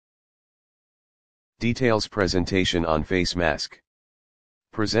Details presentation on face mask.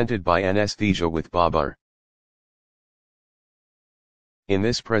 Presented by Anaesthesia with Babar. In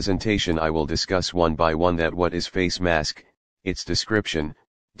this presentation I will discuss one by one that what is face mask, its description,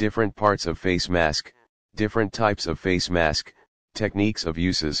 different parts of face mask, different types of face mask, techniques of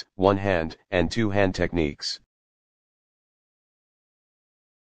uses, one hand and two hand techniques.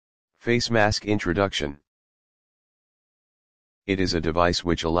 Face mask introduction. It is a device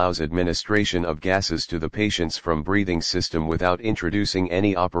which allows administration of gases to the patient's from breathing system without introducing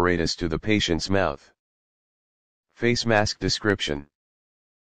any apparatus to the patient's mouth. Face mask description.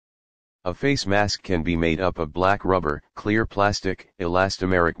 A face mask can be made up of black rubber, clear plastic,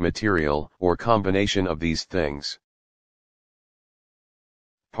 elastomeric material, or combination of these things.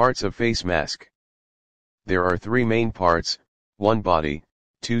 Parts of face mask. There are three main parts: 1 body,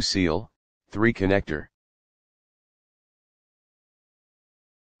 2 seal, 3 connector.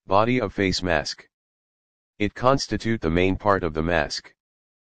 Body of face mask. It constitute the main part of the mask.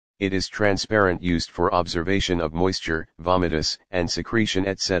 It is transparent, used for observation of moisture, vomitus, and secretion,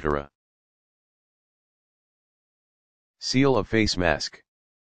 etc. Seal of face mask.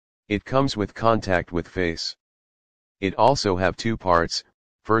 It comes with contact with face. It also have two parts.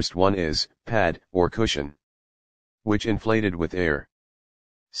 First one is pad or cushion, which inflated with air.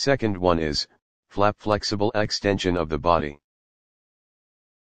 Second one is flap, flexible extension of the body.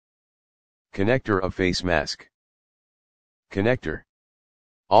 Connector of face mask. Connector,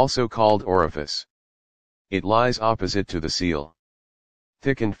 also called orifice. It lies opposite to the seal.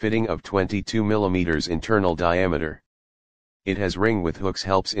 Thickened fitting of 22 mm internal diameter. It has ring with hooks,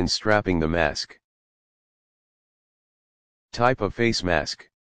 helps in strapping the mask. Type of face mask.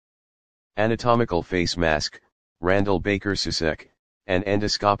 Anatomical face mask, Randall-Baker-Susek, and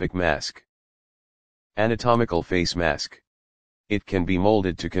endoscopic mask. Anatomical face mask. It can be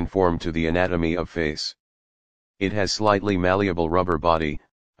molded to conform to the anatomy of face. It has slightly malleable rubber body,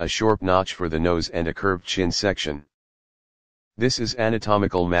 a short notch for the nose and a curved chin section. This is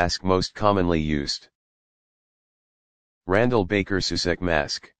anatomical mask most commonly used. Randall-Baker-Susek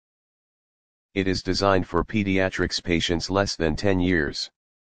mask. It is designed for pediatrics patients less than 10 years.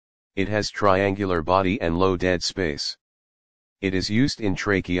 It has triangular body and low dead space. It is used in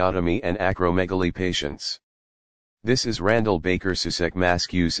tracheotomy and acromegaly patients. This is Randall-Baker-Susek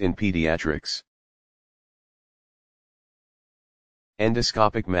mask use in pediatrics.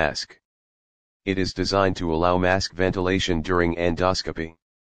 Endoscopic mask. It is designed to allow mask ventilation during endoscopy.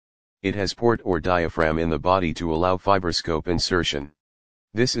 It has port or diaphragm in the body to allow fibroscope insertion.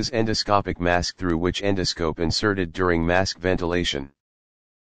 This is endoscopic mask, through which endoscope inserted during mask ventilation.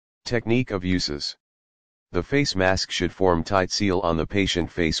 Technique of uses. The face mask should form tight seal on the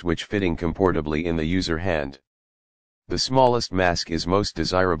patient face, which fitting comfortably in the user hand. The smallest mask is most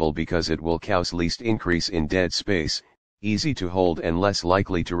desirable because it will cause least increase in dead space, easy to hold and less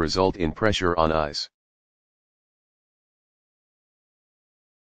likely to result in pressure on eyes.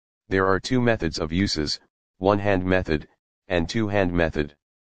 There are two methods of uses, one-hand method, and two-hand method.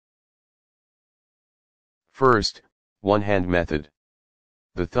 First, one-hand method.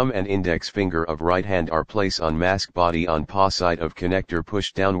 The thumb and index finger of right hand are placed on mask body on paw side of connector,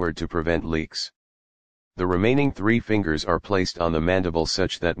 pushed downward to prevent leaks. The remaining 3 fingers are placed on the mandible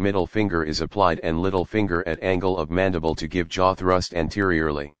such that middle finger is applied and little finger at angle of mandible to give jaw thrust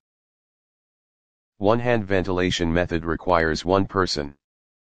anteriorly. One-hand ventilation method requires one person.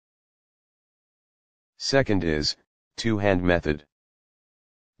 Second is two-hand method.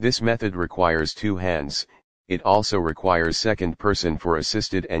 This method requires 2 hands. It also requires second person for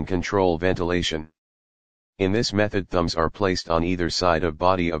assisted and control ventilation. In this method, thumbs are placed on either side of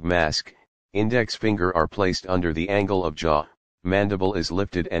body of mask, index finger are placed under the angle of jaw, mandible is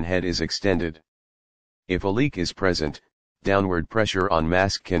lifted and head is extended. If a leak is present, downward pressure on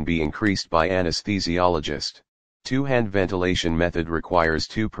mask can be increased by anesthesiologist. Two-hand ventilation method requires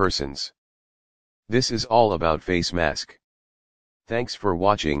 2 persons. This is all about face mask. Thanks for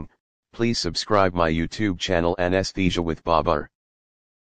watching. Please subscribe my YouTube channel Anaesthesia with Babar.